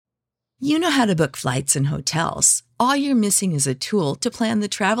You know how to book flights and hotels. All you're missing is a tool to plan the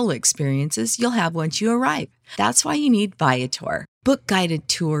travel experiences you'll have once you arrive. That's why you need Viator. Book guided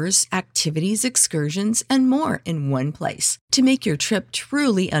tours, activities, excursions, and more in one place to make your trip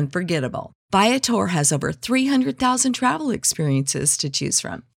truly unforgettable. Viator has over 300,000 travel experiences to choose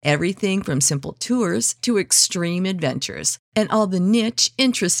from. Everything from simple tours to extreme adventures and all the niche,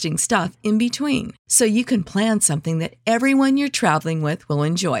 interesting stuff in between. So you can plan something that everyone you're traveling with will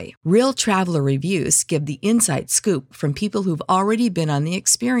enjoy. Real traveler reviews give the inside scoop from people who've already been on the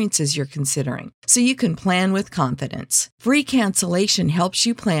experiences you're considering. So you can plan with confidence. Free cancellation helps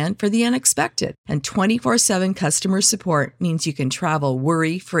you plan for the unexpected. And 24/7 customer support means you can travel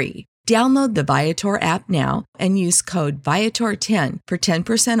worry-free. Download the Viator app now and use code Viator10 for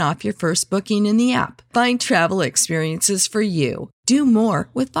 10% off your first booking in the app. Find travel experiences for you. Do more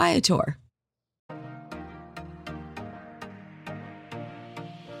with Viator.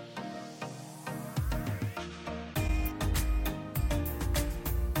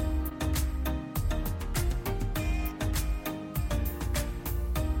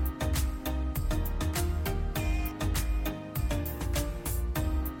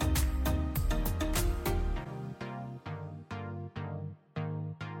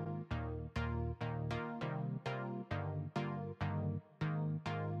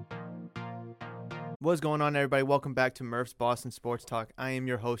 What's going on, everybody? Welcome back to Murph's Boston Sports Talk. I am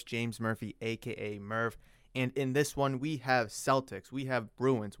your host, James Murphy, a.k.a. Murph. And in this one, we have Celtics, we have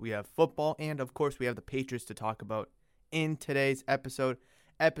Bruins, we have football, and, of course, we have the Patriots to talk about in today's episode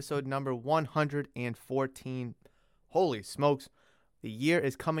number 114. Holy smokes, the year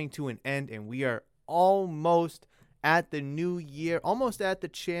is coming to an end, and we are almost at the new year, almost at the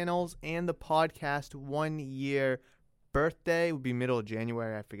channels and the podcast 1 year birthday. Would be middle of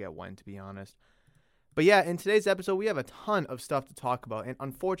January. I forget when, to be honest. But yeah, in today's episode, we have a ton of stuff to talk about. And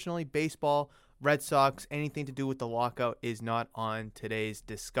unfortunately, baseball, Red Sox, anything to do with the lockout is not on today's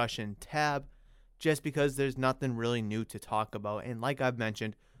discussion tab, just because there's nothing really new to talk about. And like I've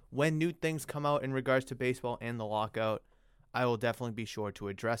mentioned, when new things come out in regards to baseball and the lockout, I will definitely be sure to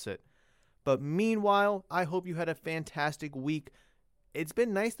address it. But meanwhile, I hope you had a fantastic week. It's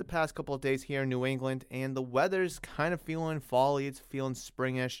been nice the past couple of days here in New England, and the weather's kind of feeling fall-y. It's feeling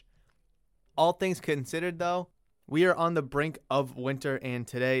springish. All things considered, though, we are on the brink of winter, and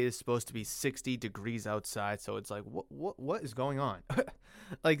today is supposed to be 60 degrees outside. So it's like, what is going on?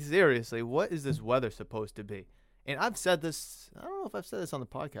 Like, seriously, what is this weather supposed to be? And I've said this, I don't know if I've said this on the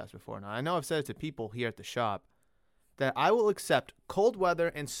podcast before now. I know I've said it to people here at the shop, that I will accept cold weather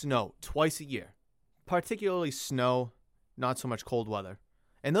and snow twice a year. Particularly snow, not so much cold weather.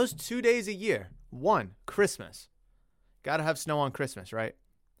 And those 2 days a year, one, Christmas. Gotta have snow on Christmas, right?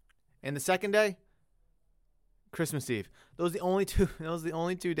 And the second day, Christmas Eve. Those are the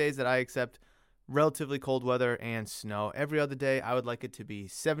only 2 days that I accept relatively cold weather and snow. Every other day, I would like it to be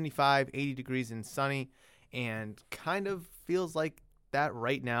 75, 80 degrees and sunny, and kind of feels like that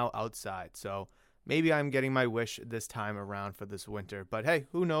right now outside. So maybe I'm getting my wish this time around for this winter. But hey,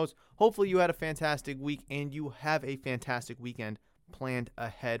 who knows? Hopefully you had a fantastic week and you have a fantastic weekend planned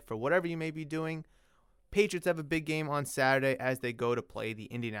ahead for whatever you may be doing. Patriots have a big game on Saturday as they go to play the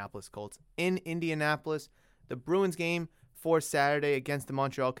Indianapolis Colts in Indianapolis. The Bruins game for Saturday against the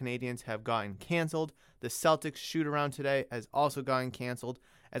Montreal Canadiens have gotten canceled. The Celtics shoot-around today has also gotten canceled,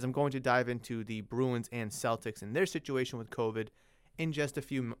 as I'm going to dive into the Bruins and Celtics and their situation with COVID in just a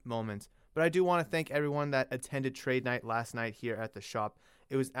few moments. But I do want to thank everyone that attended trade night last night here at the shop.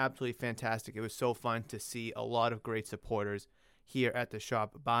 It was absolutely fantastic. It was so fun to see a lot of great supporters here at the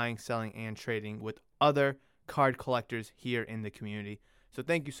shop, buying, selling, and trading with other card collectors here in the community. So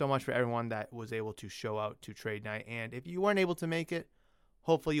thank you so much for everyone that was able to show out to trade night. And if you weren't able to make it,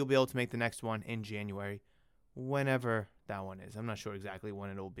 hopefully you'll be able to make the next one in January, whenever that one is. I'm not sure exactly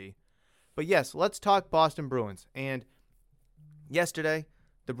when it'll be. But yes, let's talk Boston Bruins. And yesterday,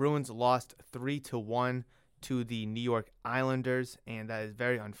 the Bruins lost 3-1 to the New York Islanders, and that is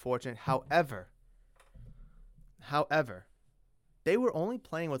very unfortunate. However, they were only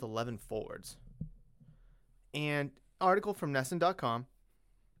playing with 11 forwards. And article from NESN.com,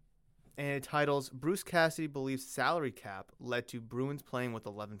 and it titles, Bruce Cassidy believes salary cap led to Bruins playing with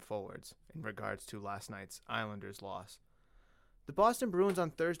 11 forwards in regards to last night's Islanders loss. The Boston Bruins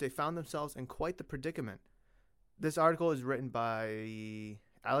on Thursday found themselves in quite the predicament. This article is written by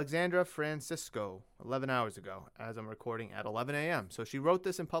Alexandra Francisco 11 hours ago, as I'm recording at 11 a.m. So she wrote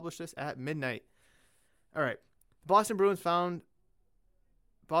this and published this at midnight. All right. Boston Bruins on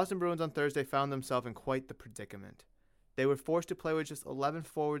Thursday found themselves in quite the predicament. They were forced to play with just 11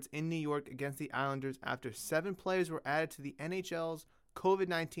 forwards in New York against the Islanders after 7 players were added to the NHL's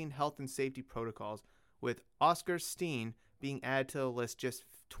COVID-19 health and safety protocols, with Oscar Steen being added to the list just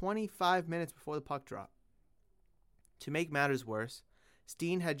 25 minutes before the puck drop. To make matters worse,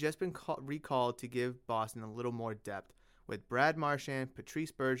 Steen had just been recalled to give Boston a little more depth, with Brad Marchand,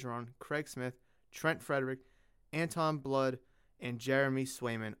 Patrice Bergeron, Craig Smith, Trent Frederick, Anton Blood, and Jeremy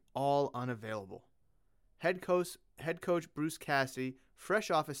Swayman all unavailable. Head coach Bruce Cassidy,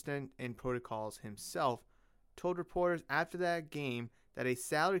 fresh off a stint in protocols himself, told reporters after that game that a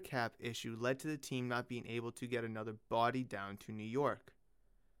salary cap issue led to the team not being able to get another body down to New York.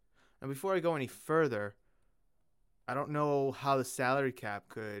 Now, before I go any further, I don't know how the salary cap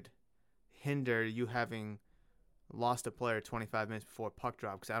could hinder you having lost a player 25 minutes before puck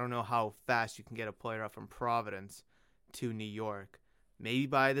drop, because I don't know how fast you can get a player up from Providence to New York. Maybe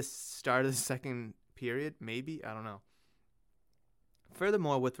by the start of the second period, maybe, I don't know.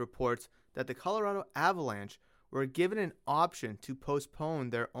 Furthermore, with reports that the Colorado Avalanche were given an option to postpone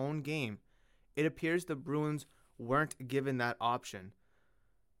their own game, it appears the Bruins weren't given that option.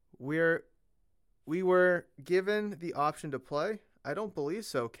 We were given the option to play? I don't believe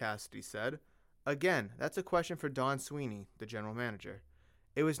so, Cassidy said. Again, that's a question for Don Sweeney, the general manager.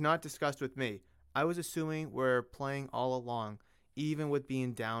 It was not discussed with me. I was assuming we're playing all along, even with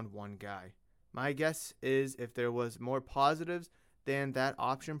being down one guy. My guess is if there was more positives, then that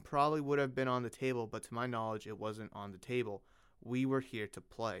option probably would have been on the table, but to my knowledge, it wasn't on the table. We were here to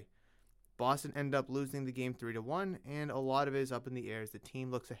play. Boston ended up losing the game 3-1, and a lot of it is up in the air as the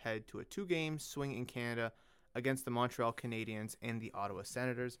team looks ahead to a 2-game swing in Canada against the Montreal Canadiens and the Ottawa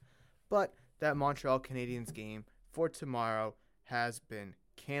Senators. But that Montreal Canadiens game for tomorrow has been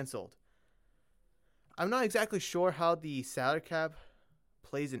canceled. I'm not exactly sure how the salary cap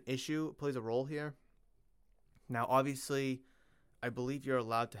plays a role here. Now, obviously, I believe you're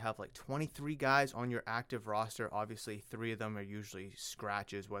allowed to have like 23 guys on your active roster. Obviously, 3 of them are usually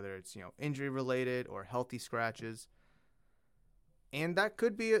scratches, whether it's, injury related or healthy scratches. And that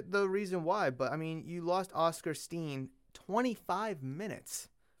could be the reason why. But, I mean, you lost Oscar Steen 25 minutes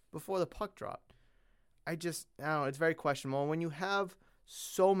before the puck dropped. I don't know. It's very questionable. When you have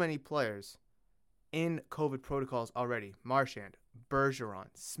so many players in COVID protocols already, Marchand, Bergeron,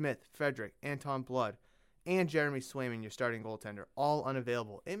 Smith, Frederick, Anton Blood, and Jeremy Swayman, your starting goaltender, all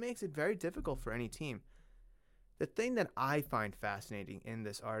unavailable, it makes it very difficult for any team. The thing that I find fascinating in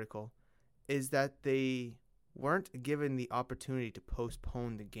this article is that they weren't given the opportunity to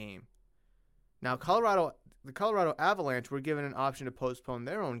postpone the game. Now, the Colorado Avalanche were given an option to postpone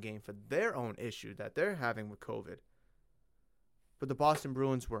their own game for their own issue that they're having with COVID. But the Boston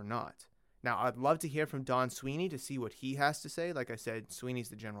Bruins were not. Now, I'd love to hear from Don Sweeney to see what he has to say. Like I said, Sweeney's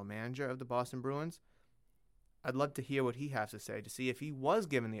the general manager of the Boston Bruins. I'd love to hear what he has to say to see if he was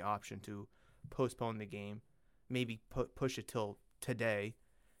given the option to postpone the game, maybe push it till today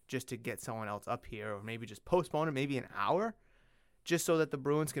just to get someone else up here, or maybe just postpone it maybe an hour just so that the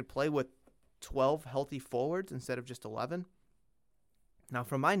Bruins can play with 12 healthy forwards instead of just 11. Now,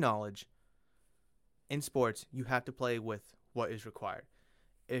 from my knowledge, in sports, you have to play with what is required.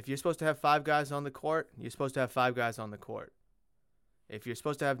 If you're supposed to have 5 guys on the court, you're supposed to have 5 guys on the court. If you're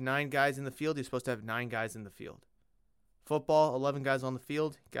supposed to have 9 guys in the field, you're supposed to have 9 guys in the field. Football, 11 guys on the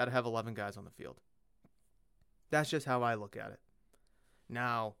field, you got to have 11 guys on the field. That's just how I look at it.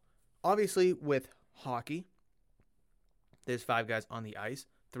 Now, obviously with hockey, there's 5 guys on the ice,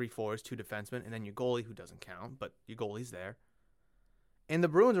 3 forwards, 2 defensemen, and then your goalie, who doesn't count, but your goalie's there. And the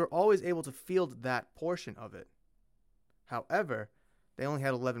Bruins are always able to field that portion of it. However, they only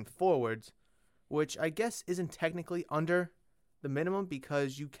had 11 forwards, which I guess isn't technically under the minimum,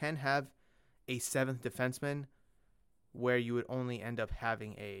 because you can have a 7th defenseman where you would only end up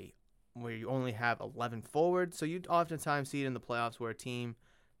having where you only have 11 forwards. So you'd oftentimes see it in the playoffs where a team,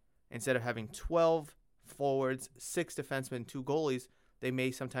 instead of having 12 forwards, 6 defensemen, 2 goalies, they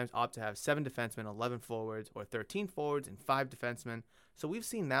may sometimes opt to have 7 defensemen, 11 forwards, or 13 forwards and 5 defensemen. So we've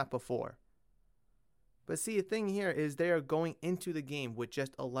seen that before. But see, the thing here is they are going into the game with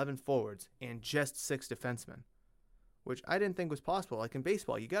just 11 forwards and just 6 defensemen, which I didn't think was possible. Like in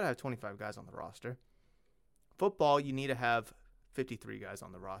baseball, you got to have 25 guys on the roster. Football, you need to have 53 guys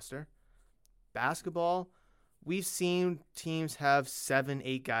on the roster. Basketball, we've seen teams have 7,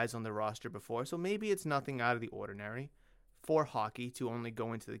 8 guys on the roster before, so maybe it's nothing out of the ordinary for hockey to only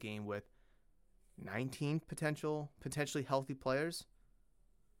go into the game with 19 potentially healthy players.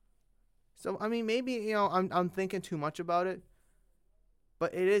 So, I mean, maybe, I'm thinking too much about it.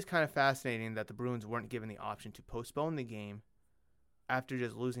 But it is kind of fascinating that the Bruins weren't given the option to postpone the game after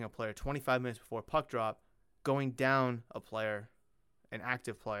just losing a player 25 minutes before puck drop, going down a player, an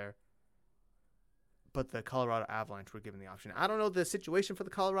active player, but the Colorado Avalanche were given the option. I don't know the situation for the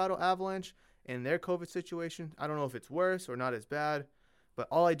Colorado Avalanche and their COVID situation. I don't know if it's worse or not as bad, but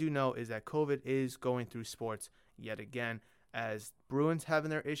all I do know is that COVID is going through sports yet again, as Bruins having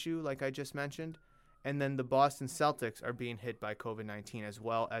their issue, like I just mentioned, and then the Boston Celtics are being hit by COVID-19, as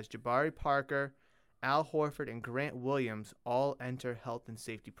well as Jabari Parker, Al Horford, and Grant Williams all enter health and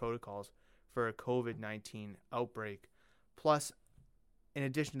safety protocols for a COVID-19 outbreak. Plus, in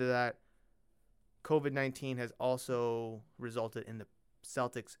addition to that, COVID-19 has also resulted in the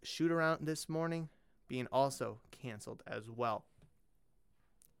Celtics shoot-around this morning being also canceled as well.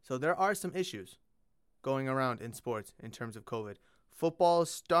 So there are some issues going around in sports in terms of COVID. Football is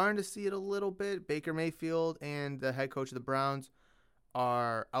starting to see it a little bit. Baker Mayfield and the head coach of the Browns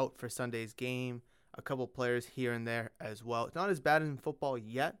are out for Sunday's game. A couple players here and there as well. It's not as bad in football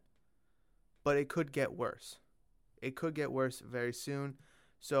yet, but it could get worse. It could get worse very soon.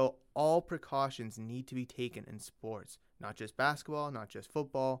 So all precautions need to be taken in sports. Not just basketball, not just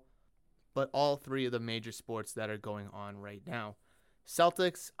football, but all three of the major sports that are going on right now.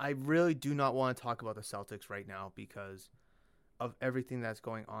 Celtics, I really do not want to talk about the Celtics right now because of everything that's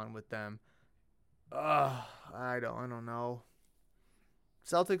going on with them. I don't know.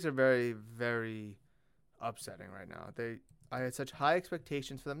 Celtics are very, very upsetting right now. I had such high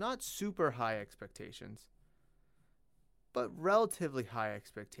expectations for them. Not super high expectations, but relatively high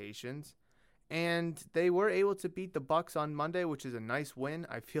expectations. And they were able to beat the Bucks on Monday, which is a nice win.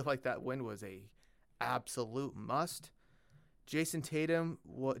 I feel like that win was a absolute must. Jason Tatum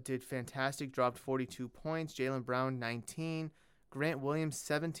did fantastic, dropped 42 points. Jaylen Brown, 19. Grant Williams,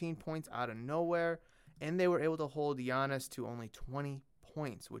 17 points out of nowhere. And they were able to hold Giannis to only 20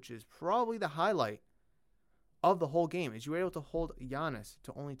 points, which is probably the highlight of the whole game, is you were able to hold Giannis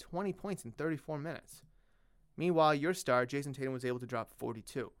to only 20 points in 34 minutes. Meanwhile, your star, Jason Tatum, was able to drop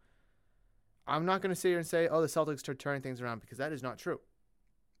 42. I'm not going to sit here and say, the Celtics are turning things around, because that is not true.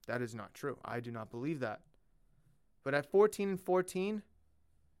 That is not true. I do not believe that. But at 14-14,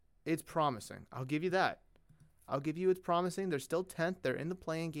 it's promising. I'll give you that. I'll give you it's promising. They're still 10th. They're in the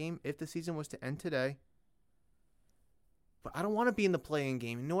play-in game if the season was to end today. But I don't want to be in the play-in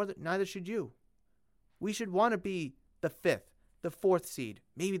game, neither should you. We should want to be the 5th, the 4th seed,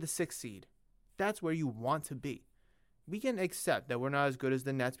 maybe the 6th seed. That's where you want to be. We can accept that we're not as good as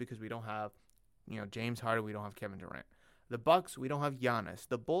the Nets because we don't have, James Harden, we don't have Kevin Durant. The Bucks, we don't have Giannis.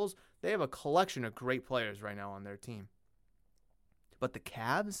 The Bulls, they have a collection of great players right now on their team. But the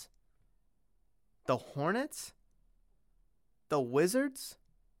Cavs, the Hornets, the Wizards,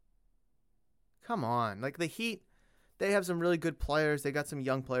 come on. Like the Heat, they have some really good players. They got some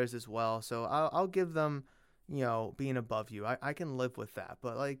young players as well. So I'll give them, being above you. I can live with that.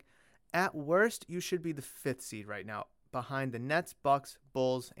 But at worst, you should be the 5th seed right now, behind the Nets, Bucks,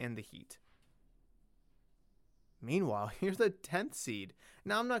 Bulls, and the Heat. Meanwhile, you're the 10th seed.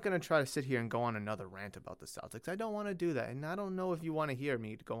 Now, I'm not going to try to sit here and go on another rant about the Celtics. I don't want to do that, and I don't know if you want to hear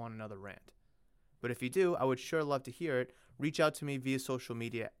me go on another rant. But if you do, I would sure love to hear it. Reach out to me via social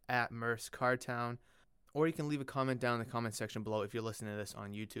media at Murph's Cardtown, or you can leave a comment down in the comment section below if you're listening to this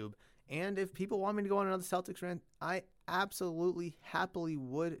on YouTube. And if people want me to go on another Celtics rant, I absolutely, happily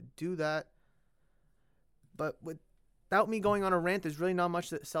would do that. But without me going on a rant, there's really not much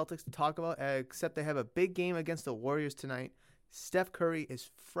that Celtics to talk about, except they have a big game against the Warriors tonight. Steph Curry is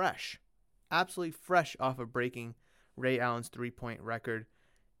fresh, absolutely fresh off of breaking Ray Allen's three-point record.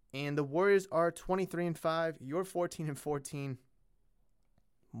 And the Warriors are 23-5. You're 14-14.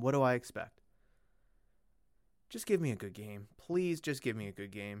 What do I expect? Just give me a good game. Please just give me a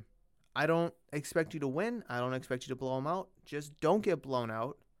good game. I don't expect you to win. I don't expect you to blow them out. Just don't get blown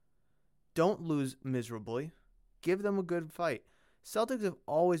out. Don't lose miserably. Give them a good fight. Celtics have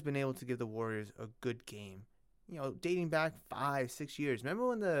always been able to give the Warriors a good game. Dating back 5-6 years. Remember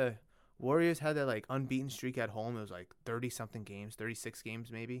when the Warriors had that unbeaten streak at home? It was 30-something games, 36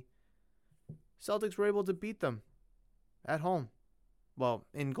 games maybe. Celtics were able to beat them at home. Well,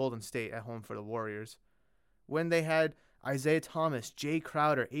 in Golden State at home for the Warriors. When they had Isaiah Thomas, Jay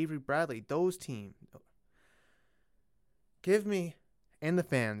Crowder, Avery Bradley, those teams. Give me and the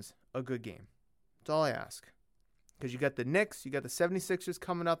fans a good game. That's all I ask. Because you got the Knicks, you got the 76ers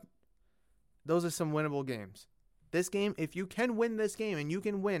coming up. Those are some winnable games. This game, if you can win this game, and you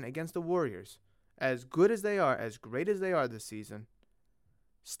can win against the Warriors, as good as they are, as great as they are this season,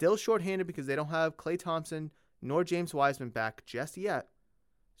 still shorthanded because they don't have Klay Thompson nor James Wiseman back just yet.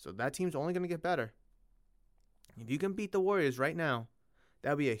 So that team's only going to get better. If you can beat the Warriors right now,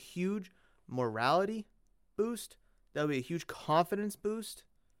 that would be a huge morality boost. That would be a huge confidence boost.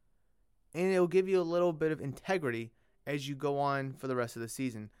 And it will give you a little bit of integrity as you go on for the rest of the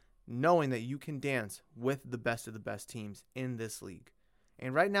season. knowing that you can dance with the best of the best teams in this league.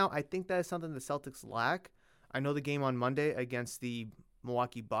 And right now, I think that is something the Celtics lack. I know the game on Monday against the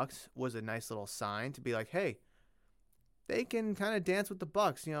Milwaukee Bucks was a nice little sign to be like, hey, they can kind of dance with the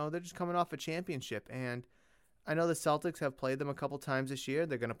Bucks. You know, they're just coming off a championship. And I know the Celtics have played them a couple times this year.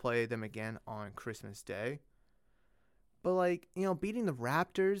 They're going to play them again on Christmas Day. But, like, you know, beating the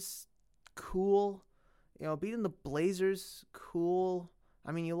Raptors, cool. You know, beating the Blazers, cool.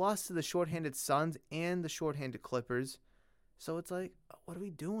 I mean, you lost to the shorthanded Suns and the shorthanded Clippers. So it's like, what are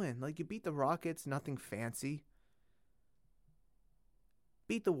we doing? Like, you beat the Rockets, nothing fancy.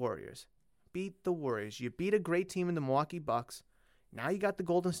 Beat the Warriors. Beat the Warriors. You beat a great team in the Milwaukee Bucks. Now you got the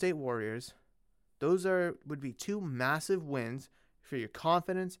Golden State Warriors. Those would be two massive wins for your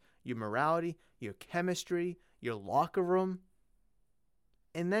confidence, your morality, your chemistry, your locker room.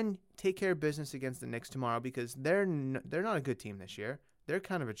 And then take care of business against the Knicks tomorrow because they're not a good team this year. They're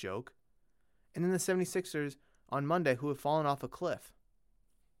kind of a joke. And then the 76ers on Monday, who have fallen off a cliff.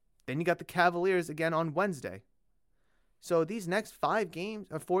 Then you got the Cavaliers again on Wednesday. So these next 4 games,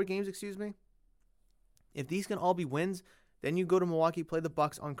 if these can all be wins, then you go to Milwaukee, play the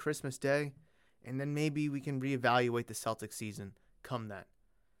Bucks on Christmas Day, and then maybe we can reevaluate the Celtics season come then.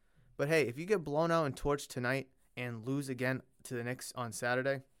 But hey, if you get blown out and torched tonight and lose again to the Knicks on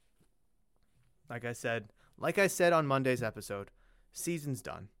Saturday, like I said on Monday's episode, season's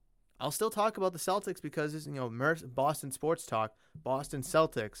done. I'll still talk about the Celtics because it's, Murph's Boston Sports Talk, Boston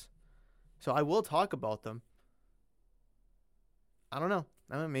Celtics. So I will talk about them. I don't know.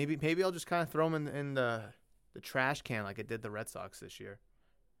 Maybe I'll just kind of throw them in the trash can like I did the Red Sox this year.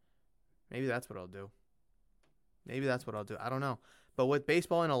 Maybe that's what I'll do. I don't know. But with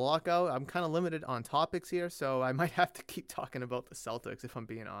baseball in a lockout, I'm kind of limited on topics here, so I might have to keep talking about the Celtics if I'm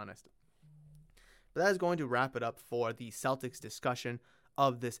being honest. But that is going to wrap it up for the Celtics discussion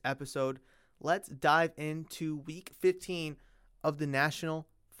of this episode. Let's dive into Week 15 of the National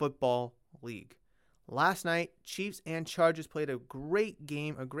Football League. Last night, Chiefs and Chargers played a great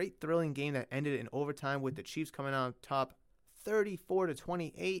game, a great thrilling game that ended in overtime with the Chiefs coming out on top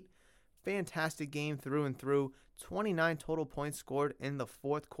 34-28. Fantastic game through and through. 29 total points scored in the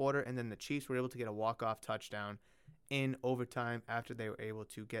fourth quarter, and then the Chiefs were able to get a walk-off touchdown in overtime after they were able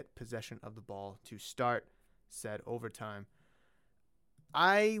to get possession of the ball to start said overtime.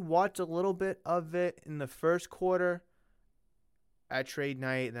 I watched a little bit of it in the first quarter at trade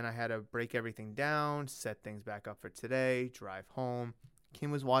night. Then I had to break everything down, set things back up for today, drive home. Kim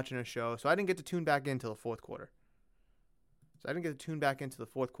was watching a show, so I didn't get to tune back in until the fourth quarter.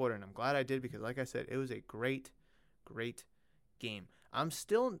 And I'm glad I did because, like I said, it was a great game.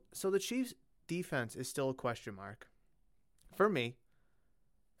 So the Chiefs' defense is still a question mark. For me,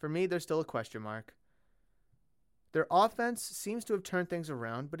 they're still a question mark. Their offense seems to have turned things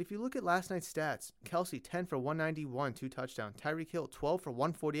around, but if you look at last night's stats, Kelce 10 for 191, 2 touchdowns. Tyreek Hill 12 for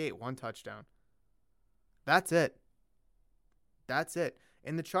 148, 1 touchdown. That's it.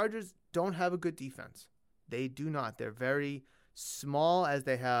 And the Chargers don't have a good defense. They do not. They're very small as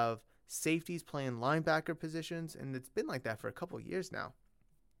they have safeties playing linebacker positions, and it's been like that for a couple of years now.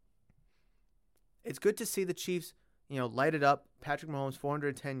 It's good to see the Chiefs, light it up. Patrick Mahomes,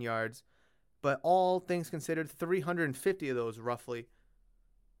 410 yards. But all things considered, 350 of those roughly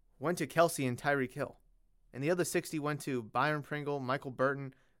went to Kelce and Tyreek Hill. And the other 60 went to Byron Pringle, Michael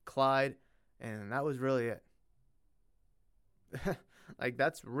Burton, Clyde, and that was really it.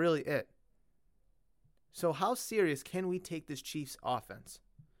 That's really it. So how serious can we take this Chiefs offense?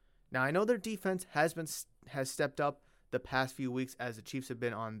 Now, I know their defense has stepped up the past few weeks as the Chiefs have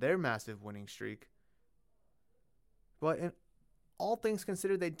been on their massive winning streak. But in all things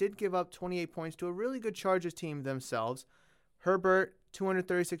considered, they did give up 28 points to a really good Chargers team themselves. Herbert,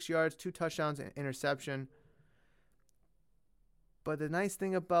 236 yards, 2 touchdowns, and interception. But the nice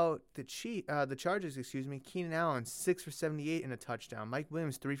thing about the Chargers, Keenan Allen, 6 for 78 and a touchdown. Mike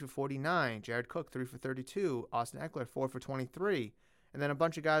Williams, 3 for 49. Jared Cook, 3 for 32. Austin Eckler, 4 for 23. And then a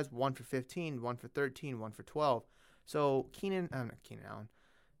bunch of guys, 1 for 15, 1 for 13, 1 for 12. So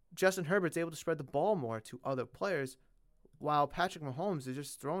Justin Herbert's able to spread the ball more to other players, while Patrick Mahomes is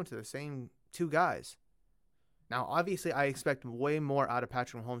just throwing to the same 2 guys. Now, obviously, I expect way more out of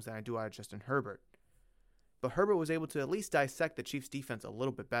Patrick Mahomes than I do out of Justin Herbert. But Herbert was able to at least dissect the Chiefs' defense a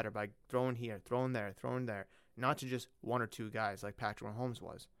little bit better by throwing here, throwing there, not to just 1 or 2 guys like Patrick Mahomes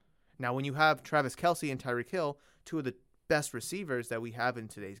was. Now, when you have Travis Kelce and Tyreek Hill, 2 of the best receivers that we have in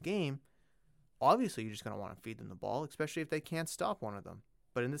today's game, obviously you're just going to want to feed them the ball, especially if they can't stop one of them.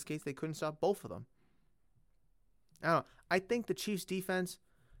 But in this case, they couldn't stop both of them. I think the Chiefs' defense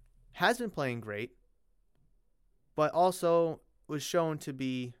has been playing great, but also was shown to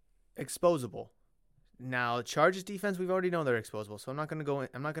be exposable. Now, Chargers defense, we've already known they're exposable, so I'm not gonna go in,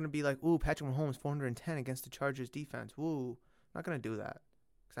 I'm not gonna be like, ooh, Patrick Mahomes 410 against the Chargers defense. Ooh, I'm not gonna do that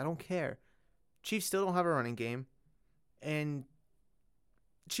because I don't care. Chiefs still don't have a running game, and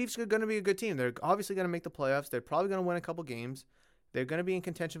Chiefs are gonna be a good team. They're obviously gonna make the playoffs. They're probably gonna win a couple games. They're gonna be in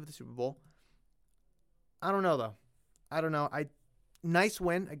contention for the Super Bowl. I don't know though. I don't know. Nice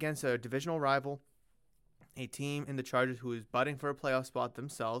win against a divisional rival, a team in the Chargers who is budding for a playoff spot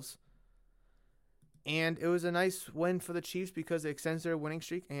themselves. And it was a nice win for the Chiefs because it extends their winning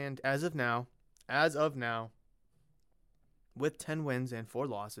streak. And as of now, with 10 wins and 4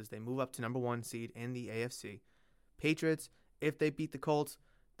 losses, they move up to number 1 seed in the AFC. Patriots, if they beat the Colts,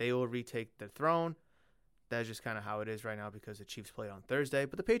 they will retake the throne. That's just kind of how it is right now because the Chiefs played on Thursday,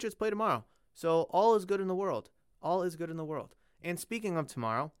 but the Patriots play tomorrow. So all is good in the world. All is good in the world. And speaking of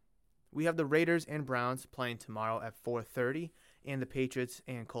tomorrow, we have the Raiders and Browns playing tomorrow at 4:30, and the Patriots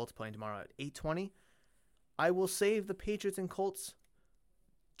and Colts playing tomorrow at 8:20. I will save the Patriots and Colts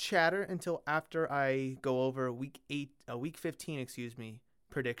chatter until after I go over week 15,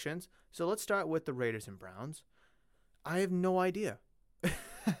 predictions. So let's start with the Raiders and Browns. I have no idea.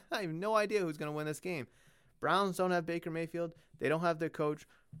 I have no idea who's going to win this game. Browns don't have Baker Mayfield. They don't have their coach.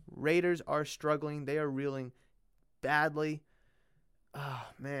 Raiders are struggling. They are reeling badly. Oh,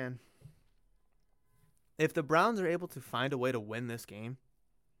 man. If the Browns are able to find a way to win this game,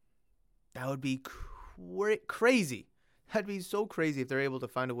 that would be crazy. That'd be so crazy if they're able to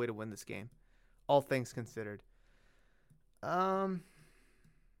find a way to win this game, all things considered. I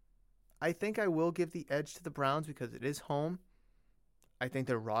think I will give the edge to the Browns because it is home. I think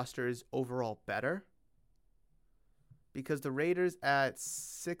their roster is overall better. Because the Raiders at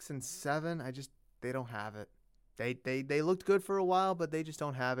 6-7, they don't have it. They looked good for a while, but they just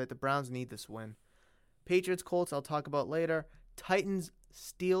don't have it. The Browns need this win. Patriots, Colts, I'll talk about later. Titans,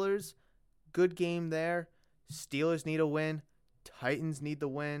 Steelers, good game there. Steelers need a win. Titans need the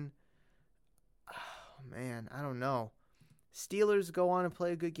win. Oh, man, I don't know. Steelers go on and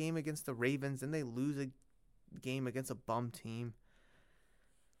play a good game against the Ravens, and they lose a game against a bum team.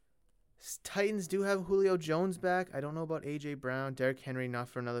 Titans do have Julio Jones back. I don't know about A.J. Brown. Derrick Henry not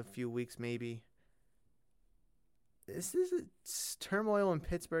for another few weeks maybe. This is a turmoil in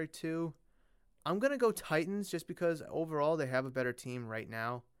Pittsburgh too. I'm going to go Titans just because overall they have a better team right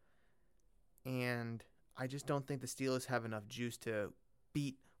now. And I just don't think the Steelers have enough juice to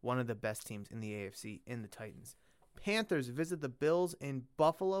beat one of the best teams in the AFC in the Titans. Panthers visit the Bills in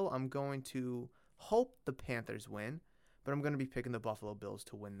Buffalo. I'm going to hope the Panthers win, but I'm going to be picking the Buffalo Bills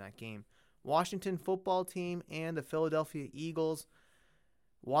to win that game. Washington football team and the Philadelphia Eagles.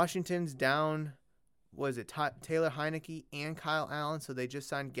 Washington's down, Taylor Heineke and Kyle Allen, so they just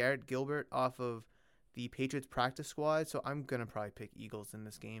signed Garrett Gilbert off of the Patriots practice squad, so I'm going to probably pick Eagles in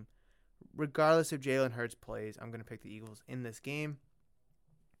this game. Regardless if Jalen Hurts plays, I'm going to pick the Eagles in this game.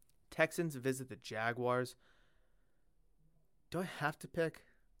 Texans visit the Jaguars. Do I have to pick?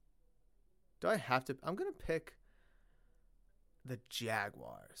 I'm going to pick the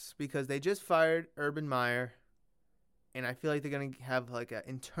Jaguars because they just fired Urban Meyer, and I feel like they're going to have like an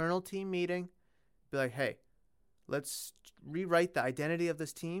internal team meeting. Be like, hey, let's rewrite the identity of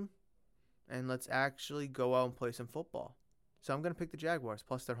this team, and let's actually go out and play some football. So I'm going to pick the Jaguars,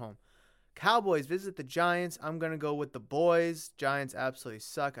 plus they're home. Cowboys visit the Giants. I'm going to go with the boys. Giants absolutely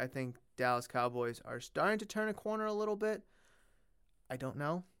suck. I think Dallas Cowboys are starting to turn a corner a little bit. I don't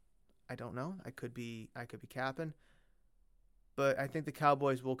know. I could be capping. But I think the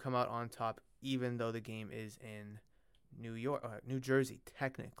Cowboys will come out on top, even though the game is in New Jersey,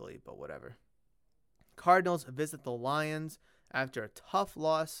 technically, but whatever. Cardinals visit the Lions after a tough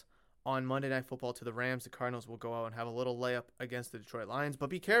loss on Monday Night Football to the Rams. The Cardinals will go out and have a little layup against the Detroit Lions, but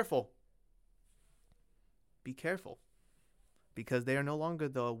be careful. Be careful, because they are no longer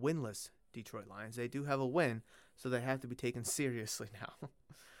the winless Detroit Lions. They do have a win, so they have to be taken seriously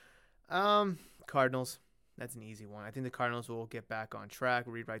now. Cardinals, that's an easy one. I think the Cardinals will get back on track,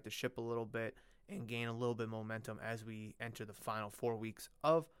 rewrite the ship a little bit, and gain a little bit of momentum as we enter the final 4 weeks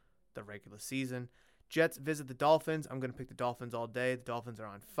of the regular season. Jets visit the Dolphins. I'm going to pick the Dolphins all day. The Dolphins are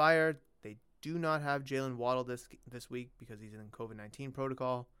on fire. They do not have Jalen Waddle this week because he's in COVID-19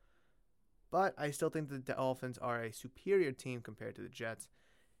 protocol. But I still think the Dolphins are a superior team compared to the Jets.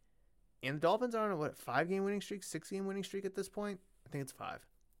 And the Dolphins are on a 5-game winning streak, 6-game winning streak at this point? I think it's 5.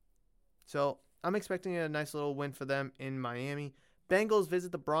 So I'm expecting a nice little win for them in Miami. Bengals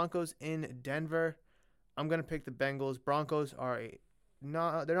visit the Broncos in Denver. I'm going to pick the Bengals. Broncos are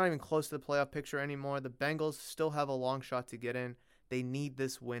they're not even close to the playoff picture anymore. The Bengals still have a long shot to get in. They need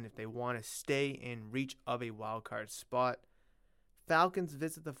this win if they want to stay in reach of a wild card spot. Falcons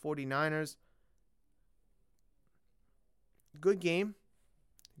visit the 49ers. Good game.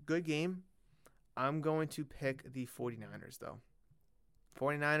 Good game. I'm going to pick the 49ers, though.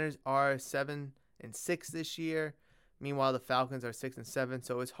 49ers are 7-6 this year. Meanwhile, the Falcons are 6-7.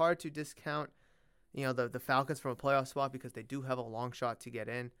 So it's hard to discount, the Falcons from a playoff spot because they do have a long shot to get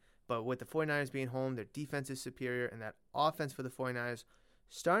in. But with the 49ers being home, their defense is superior, and that offense for the 49ers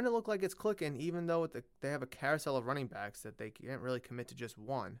starting to look like it's clicking, even though they have a carousel of running backs that they can't really commit to just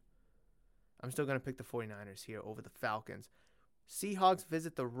one. I'm still going to pick the 49ers here over the Falcons. Seahawks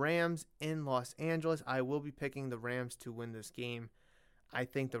visit the Rams in Los Angeles. I will be picking the Rams to win this game. I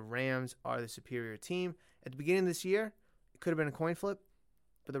think the Rams are the superior team. At the beginning of this year, it could have been a coin flip,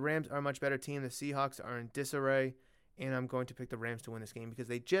 but the Rams are a much better team. The Seahawks are in disarray, and I'm going to pick the Rams to win this game because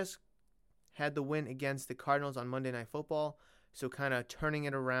they just had the win against the Cardinals on Monday Night Football, so kind of turning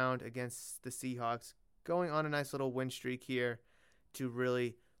it around against the Seahawks, going on a nice little win streak here to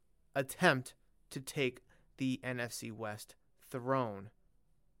really attempt to take the NFC West throne.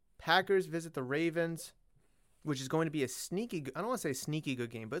 Packers visit the Ravens, which is going to be a sneaky, I don't want to say sneaky good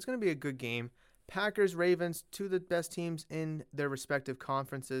game, but it's going to be a good game. Packers, Ravens, two of the best teams in their respective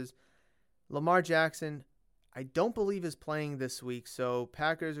conferences. Lamar Jackson, I don't believe is playing this week, so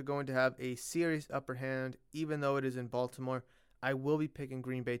Packers are going to have a serious upper hand, even though it is in Baltimore. I will be picking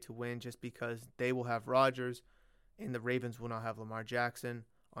Green Bay to win just because they will have Rodgers, and the Ravens will not have Lamar Jackson.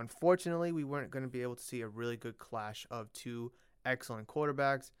 Unfortunately, we weren't going to be able to see a really good clash of two excellent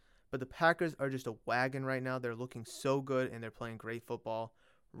quarterbacks, but the Packers are just a wagon right now. They're looking so good, and they're playing great football.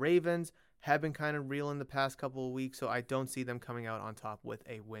 Ravens have been kind of reeling the past couple of weeks, so I don't see them coming out on top with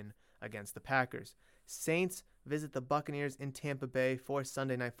a win against the Packers. Saints visit the Buccaneers in Tampa Bay for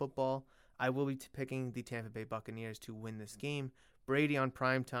Sunday Night Football. I will be picking the Tampa Bay Buccaneers to win this game. Brady on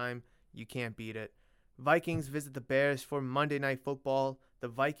primetime, you can't beat it. Vikings visit the Bears for Monday Night Football. The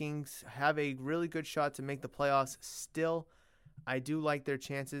Vikings have a really good shot to make the playoffs still. I do like their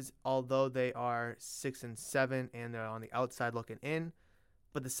chances, although they are 6-7 and they're on the outside looking in.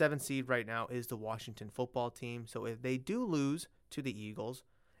 But the 7th seed right now is the Washington Football Team. So if they do lose to the Eagles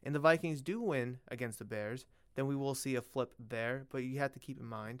and the Vikings do win against the Bears, then we will see a flip there. But you have to keep in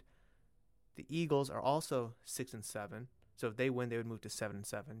mind, the Eagles are also 6-7. So if they win, they would move to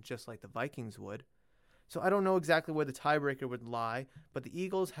 7-7, just like the Vikings would. So I don't know exactly where the tiebreaker would lie, but the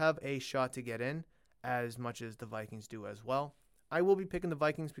Eagles have a shot to get in as much as the Vikings do as well. I will be picking the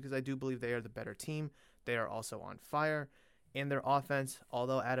Vikings because I do believe they are the better team. They are also on fire. And their offense,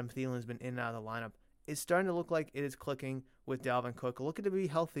 although Adam Thielen has been in and out of the lineup, is starting to look like it is clicking with Dalvin Cook. Looking to be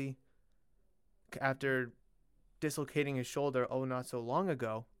healthy after dislocating his shoulder not so long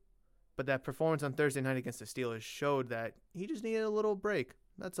ago. But that performance on Thursday night against the Steelers showed that he just needed a little break.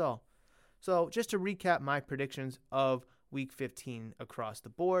 That's all. So just to recap my predictions of Week 15 across the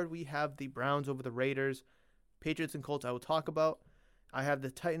board, we have the Browns over the Raiders, Patriots and Colts I will talk about. I have the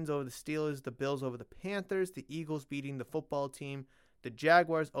Titans over the Steelers, the Bills over the Panthers, the Eagles beating the football team, the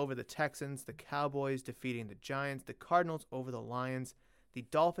Jaguars over the Texans, the Cowboys defeating the Giants, the Cardinals over the Lions, the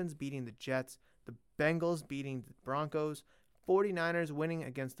Dolphins beating the Jets, the Bengals beating the Broncos, 49ers winning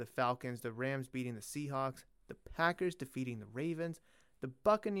against the Falcons, the Rams beating the Seahawks, the Packers defeating the Ravens, the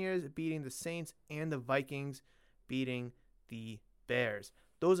Buccaneers beating the Saints, and the Vikings beating the Bears.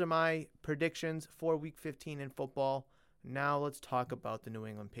 Those are my predictions for Week 15 in football. Now let's talk about the New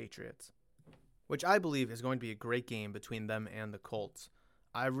England Patriots, which I believe is going to be a great game between them and the Colts.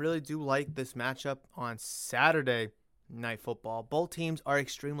 I really do like this matchup on Saturday Night Football. Both teams are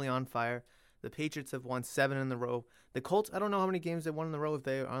extremely on fire. The Patriots have won 7 in a row. The Colts, I don't know how many games they won in a row, if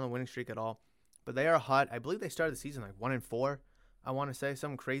they are on a winning streak at all, but they are hot. I believe they started the season like 1-4. I want to say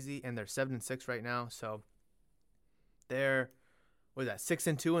something crazy, and they're 7-6 right now. So they're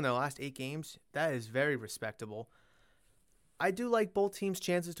 6-2 in their last 8 games. That is very respectable. I do like both teams'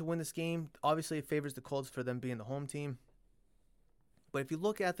 chances to win this game. Obviously, it favors the Colts for them being the home team. But if you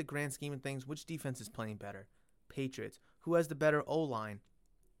look at the grand scheme of things, which defense is playing better? Patriots. Who has the better O-line?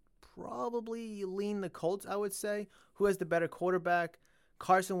 Probably you lean the Colts, I would say. Who has the better quarterback?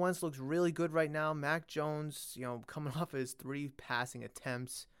 Carson Wentz looks really good right now. Mac Jones, coming off his 3 passing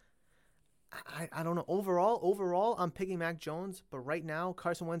attempts. I don't know. Overall, I'm picking Mac Jones. But right now,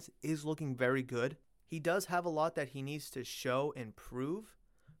 Carson Wentz is looking very good. He does have a lot that he needs to show and prove.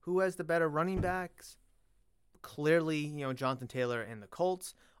 Who has the better running backs? Clearly, Jonathan Taylor and the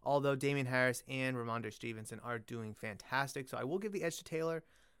Colts, although Damian Harris and Ramondre Stevenson are doing fantastic. So I will give the edge to Taylor,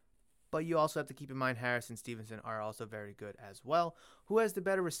 but you also have to keep in mind Harris and Stevenson are also very good as well. Who has the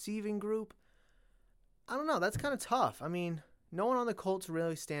better receiving group? I don't know. That's kind of tough. I mean, no one on the Colts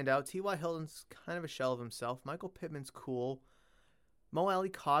really stand out. T.Y. Hilton's kind of a shell of himself. Michael Pittman's cool. Mo Alley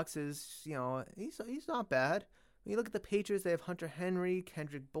Cox is, he's not bad. When you look at the Patriots, they have Hunter Henry,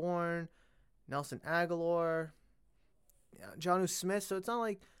 Kendrick Bourne, Nelson Aguilar, Jonnu Smith. So it's not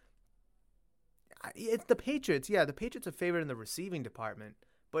like it's the Patriots. Yeah, the Patriots are favored in the receiving department,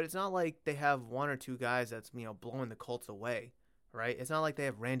 but it's not like they have one or two guys that's blowing the Colts away, right? It's not like they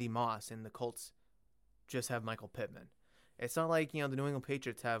have Randy Moss and the Colts just have Michael Pittman. It's not like the New England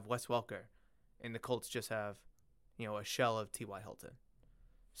Patriots have Wes Welker and the Colts just have a shell of T.Y. Hilton.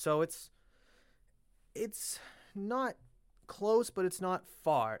 So it's not close, but it's not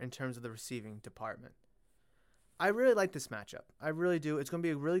far in terms of the receiving department. I really like this matchup. I really do. It's going to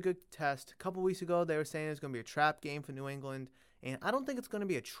be a really good test. A couple weeks ago, they were saying it's going to be a trap game for New England, and I don't think it's going to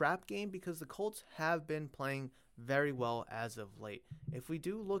be a trap game because the Colts have been playing very well as of late. If we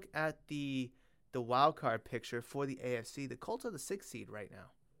do look at the wild card picture for the AFC, the Colts are the 6th seed right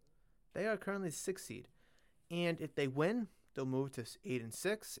now. They are currently the 6th seed, and if they win, they'll move to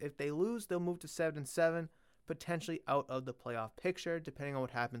 8-6. If they lose, they'll move to 7-7. Potentially out of the playoff picture, depending on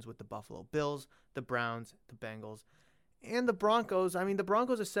what happens with the Buffalo Bills, the Browns, the Bengals, and the Broncos. I mean, the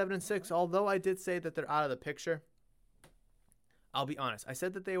Broncos are 7-6, although I did say that they're out of the picture. I'll be honest. I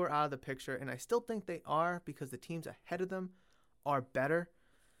said that they were out of the picture, and I still think they are because the teams ahead of them are better.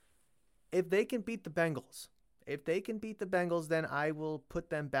 If they can beat the Bengals, then I will put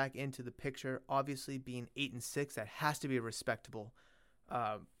them back into the picture. Obviously, being 8-6, that has to be a respectable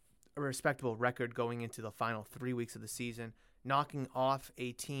record going into the final 3 weeks of the season, knocking off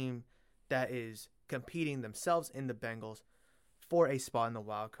a team that is competing themselves in the Bengals for a spot in the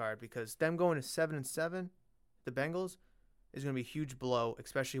wild card, because them going to 7-7, the Bengals, is going to be a huge blow,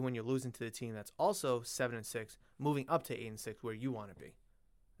 especially when you're losing to the team that's also 7-6, moving up to 8-6 where you want to be.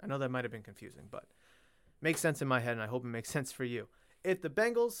 I know that might have been confusing, but makes sense in my head, and I hope it makes sense for you. If the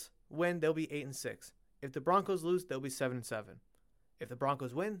Bengals win, they'll be 8-6. If the Broncos lose, they'll be 7-7. If the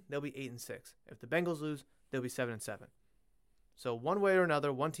Broncos win, they'll be 8-6. If the Bengals lose, they'll be 7-7. So one way or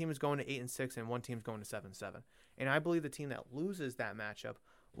another, one team is going to 8-6 and one team's going to 7-7. And I believe the team that loses that matchup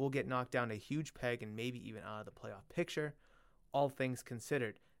will get knocked down a huge peg and maybe even out of the playoff picture, all things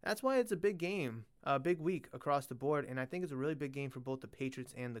considered. That's why it's a big game, a big week across the board, and I think it's a really big game for both the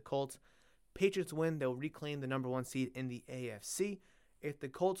Patriots and the Colts. Patriots win, they'll reclaim the number 1 seed in the AFC. If the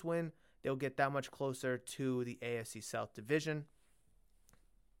Colts win, they'll get that much closer to the AFC South division.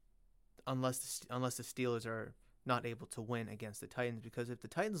 Unless the Steelers are not able to win against the Titans, because if the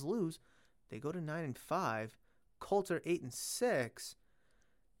Titans lose, they go to 9-5. Colts are 8-6.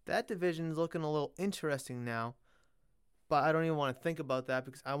 That division is looking a little interesting now, but I don't even want to think about that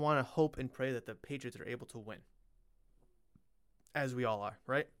because I want to hope and pray that the Patriots are able to win, as we all are,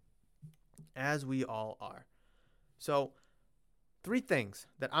 right? As we all are. So, 3 things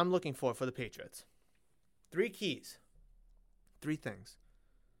that I'm looking for the Patriots. 3 keys. 3 things.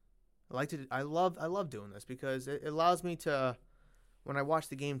 I love doing this because it allows me to, when I watch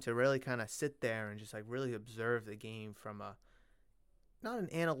the game, to really kind of sit there and just really observe the game from not an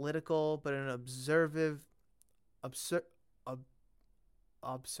analytical, but an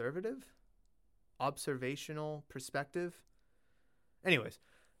observational perspective. Anyways,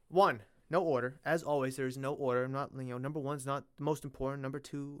 1, no order. As always, there is no order. I'm not, number 1's not the most important. Number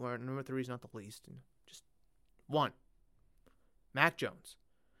 2 or number 3 is not the least. Just 1, Mac Jones.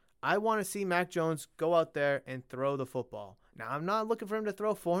 I want to see Mac Jones go out there and throw the football. Now, I'm not looking for him to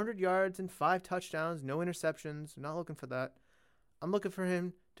throw 400 yards and 5 touchdowns, no interceptions. I'm not looking for that. I'm looking for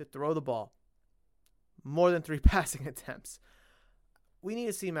him to throw the ball. More than 3 passing attempts. We need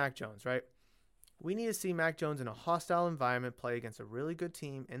to see Mac Jones, right? We need to see Mac Jones in a hostile environment play against a really good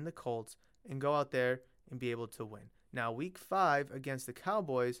team in the Colts and go out there and be able to win. Now, week 5 against the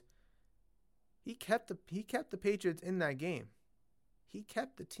Cowboys, he kept the Patriots in that game. He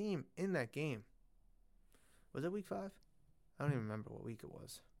kept the team in that game. Was it week 5? I don't even remember what week it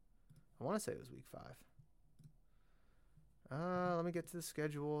was. I want to say it was week 5. Let me get to the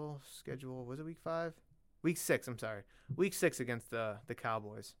schedule. Was it week 5? Week 6, I'm sorry. Week 6 against the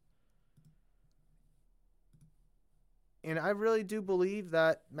Cowboys. And I really do believe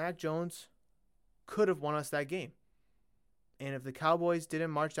that Mac Jones could have won us that game. And if the Cowboys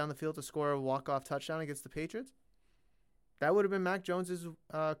didn't march down the field to score a walk-off touchdown against the Patriots, that would have been Mac Jones's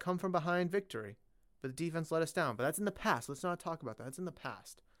come-from-behind victory. But the defense let us down. But that's in the past. Let's not talk about that. That's in the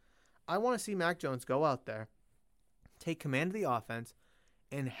past. I want to see Mac Jones go out there, take command of the offense,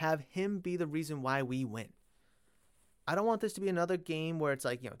 and have him be the reason why we win. I don't want this to be another game where it's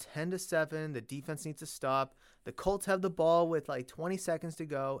 10-7, the defense needs to stop, the Colts have the ball with 20 seconds to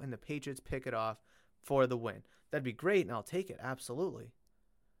go, and the Patriots pick it off for the win. That'd be great, and I'll take it, absolutely.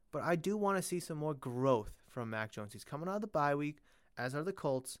 But I do want to see some more growth from Mac Jones. He's coming out of the bye week. as are the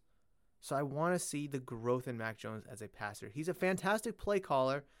Colts. So I want to see the growth in Mac Jones as a passer. He's a fantastic play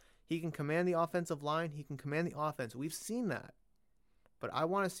caller. He can command the offensive line. He can command the offense. We've seen that. But I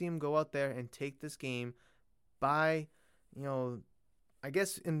want to see him go out there and take this game by,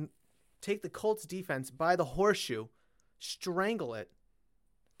 take the Colts defense by the horseshoe, strangle it,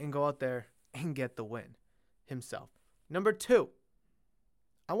 and go out there and get the win himself. Number 2,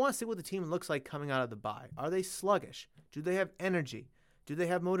 I want to see what the team looks like coming out of the bye. Are they sluggish? Do they have energy? Do they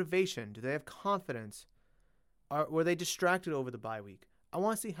have motivation? Do they have confidence? Were they distracted over the bye week? I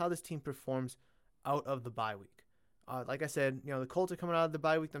want to see how this team performs out of the bye week. Like I said, the Colts are coming out of the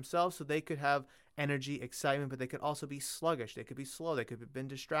bye week themselves, so they could have energy, excitement, but they could also be sluggish. They could be slow. They could have been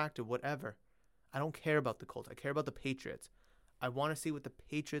distracted, whatever. I don't care about the Colts. I care about the Patriots. I want to see what the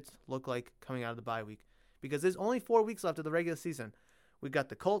Patriots look like coming out of the bye week because there's only 4 weeks left of the regular season. We got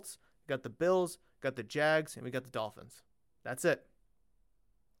the Colts, we got the Bills, got the Jags, and we got the Dolphins. That's it.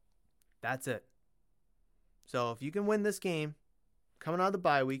 That's it. So if you can win this game coming out of the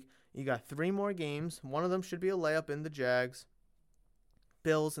bye week, you got 3 more games. One of them should be a layup in the Jags,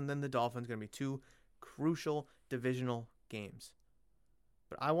 Bills, and then the Dolphins. Going to be 2 crucial divisional games.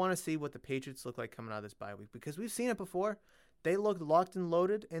 But I want to see what the Patriots look like coming out of this bye week because we've seen it before. They look locked and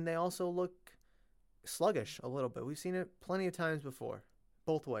loaded, and they also look sluggish a little bit. We've seen it plenty of times before,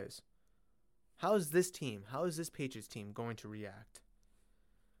 both ways. How is this Patriots team going to react?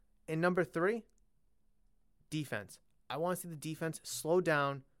 And number 3, defense. I want to see the defense slow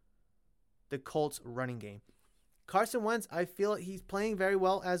down the Colts running game. Carson Wentz, I feel he's playing very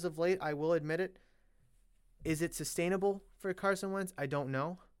well as of late. I will admit it. Is it sustainable for Carson Wentz? I don't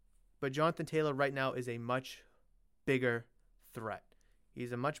know. But Jonathan Taylor right now is a much bigger threat.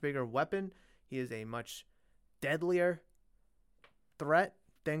 He's a much bigger weapon. He is a much deadlier threat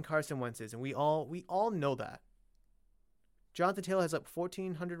than Carson Wentz is. And we all know that. Jonathan Taylor has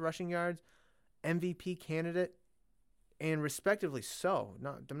 1,400 rushing yards, MVP candidate, and respectively so.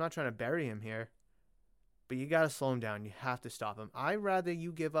 I'm not trying to bury him here, but you got to slow him down. You have to stop him. I'd rather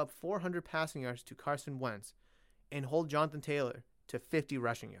you give up 400 passing yards to Carson Wentz and hold Jonathan Taylor to 50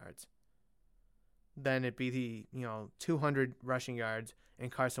 rushing yards than it be the 200 rushing yards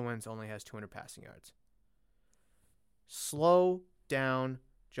and Carson Wentz only has 200 passing yards. Slow down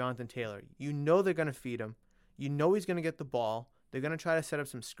Jonathan Taylor. You know they're going to feed him. You know he's going to get the ball. They're going to try to set up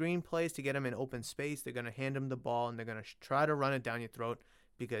some screen plays to get him in open space. They're going to hand him the ball, and they're going to try to run it down your throat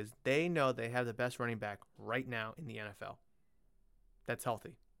because they know they have the best running back right now in the NFL. That's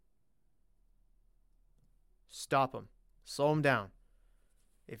healthy. Stop him. Slow him down.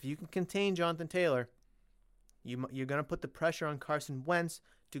 If you can contain Jonathan Taylor, you're going to put the pressure on Carson Wentz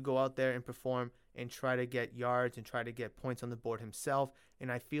to go out there and perform and try to get yards and try to get points on the board himself. And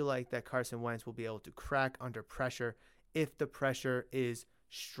I feel like that Carson Wentz will be able to crack under pressure if the pressure is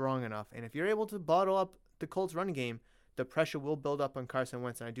strong enough. And if you're able to bottle up the Colts running game, the pressure will build up on Carson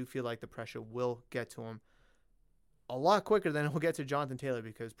Wentz. And I do feel like the pressure will get to him a lot quicker than it will get to Jonathan Taylor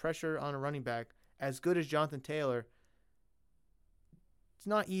because pressure on a running back, as good as Jonathan Taylor, it's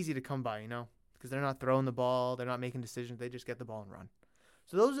not easy to come by, because they're not throwing the ball. They're not making decisions. They just get the ball and run.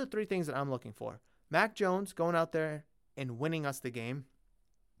 So those are 3 things that I'm looking for. Mac Jones going out there and winning us the game.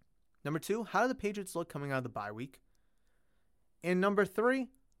 Number 2, how do the Patriots look coming out of the bye week? And number 3,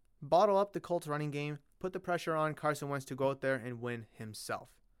 bottle up the Colts running game. Put the pressure on Carson Wentz to go out there and win himself.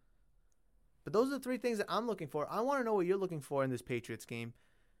 But those are the 3 things that I'm looking for. I want to know what you're looking for in this Patriots game.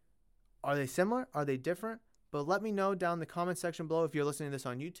 Are they similar? Are they different? But let me know down in the comment section below if you're listening to this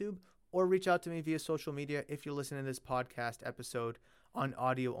on YouTube, or reach out to me via social media if you're listening to this podcast episode on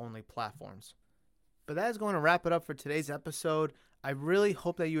audio-only platforms. But that is going to wrap it up for today's episode. I really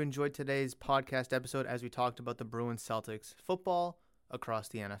hope that you enjoyed today's podcast episode as we talked about the Bruins Celtics football across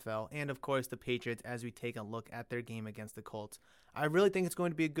the NFL, and of course the Patriots as we take a look at their game against the Colts. I really think it's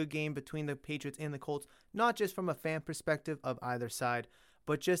going to be a good game between the Patriots and the Colts, not just from a fan perspective of either side,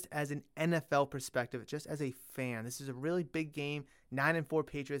 but just as an NFL perspective, just as a fan. This is a really big game. 9-4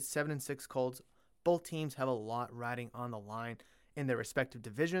 Patriots, 7-6 Colts. Both teams have a lot riding on the line in their respective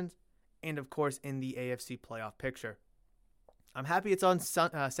divisions, and of course in the AFC playoff picture. I'm happy it's on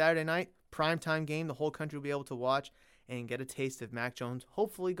Saturday night, primetime game. The whole country will be able to watch and get a taste of Mac Jones,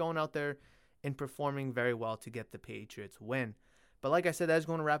 hopefully going out there and performing very well to get the Patriots win. But like I said, that is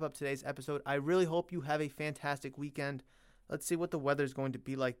going to wrap up today's episode. I really hope you have a fantastic weekend. Let's see what the weather is going to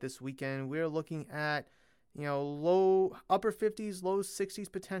be like this weekend. We're looking at, upper 50s, low 60s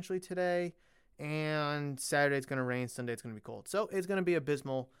potentially today. And Saturday it's going to rain. Sunday it's going to be cold. So it's going to be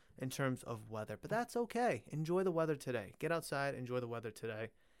abysmal in terms of weather. But that's okay. Enjoy the weather today. Get outside. Enjoy the weather today.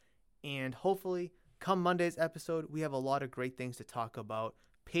 And hopefully come Monday's episode, we have a lot of great things to talk about.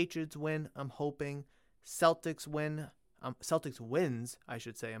 Patriots win, I'm hoping. Celtics win. Celtics wins, I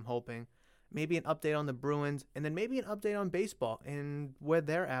should say, I'm hoping. Maybe an update on the Bruins, and then maybe an update on baseball and where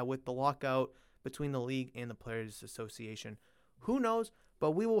they're at with the lockout between the league and the Players Association. Who knows?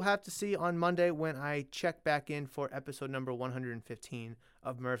 But we will have to see on Monday when I check back in for episode number 115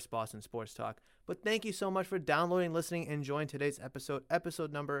 of Murph's Boston Sports Talk. But thank you so much for downloading, listening, and enjoying today's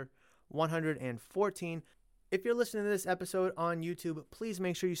episode number 114. If you're listening to this episode on YouTube, please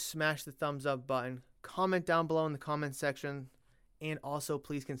make sure you smash the thumbs up button, comment down below in the comment section, and also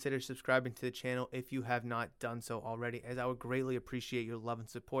please consider subscribing to the channel if you have not done so already, as I would greatly appreciate your love and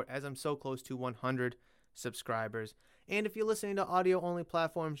support as I'm so close to 100 subscribers. And if you're listening to audio-only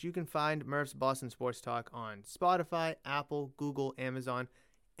platforms, you can find Murph's Boston Sports Talk on Spotify, Apple, Google, Amazon.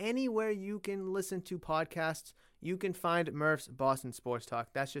 Anywhere you can listen to podcasts, you can find Murph's Boston Sports Talk.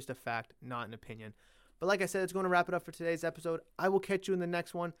 That's just a fact, not an opinion. But like I said, it's going to wrap it up for today's episode. I will catch you in the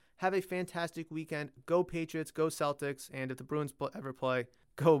next one. Have a fantastic weekend. Go Patriots, go Celtics, and if the Bruins ever play,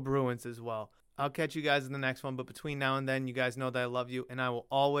 go Bruins as well. I'll catch you guys in the next one, but between now and then, you guys know that I love you, and I will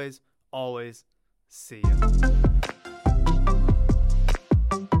always, always see you.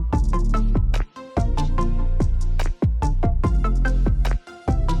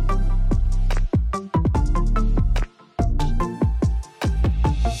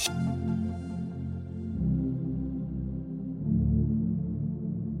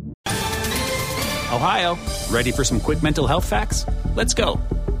 Ohio, ready for some quick mental health facts? Let's go.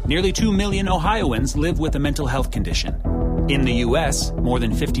 Nearly 2 million Ohioans live with a mental health condition. In the U.S., more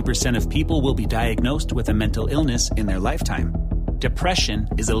than 50% of people will be diagnosed with a mental illness in their lifetime. Depression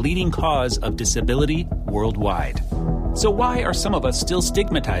is a leading cause of disability worldwide. So why are some of us still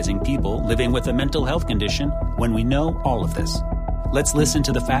stigmatizing people living with a mental health condition when we know all of this? Let's listen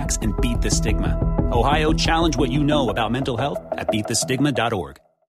to the facts and beat the stigma. Ohio, challenge what you know about mental health at beatthestigma.org.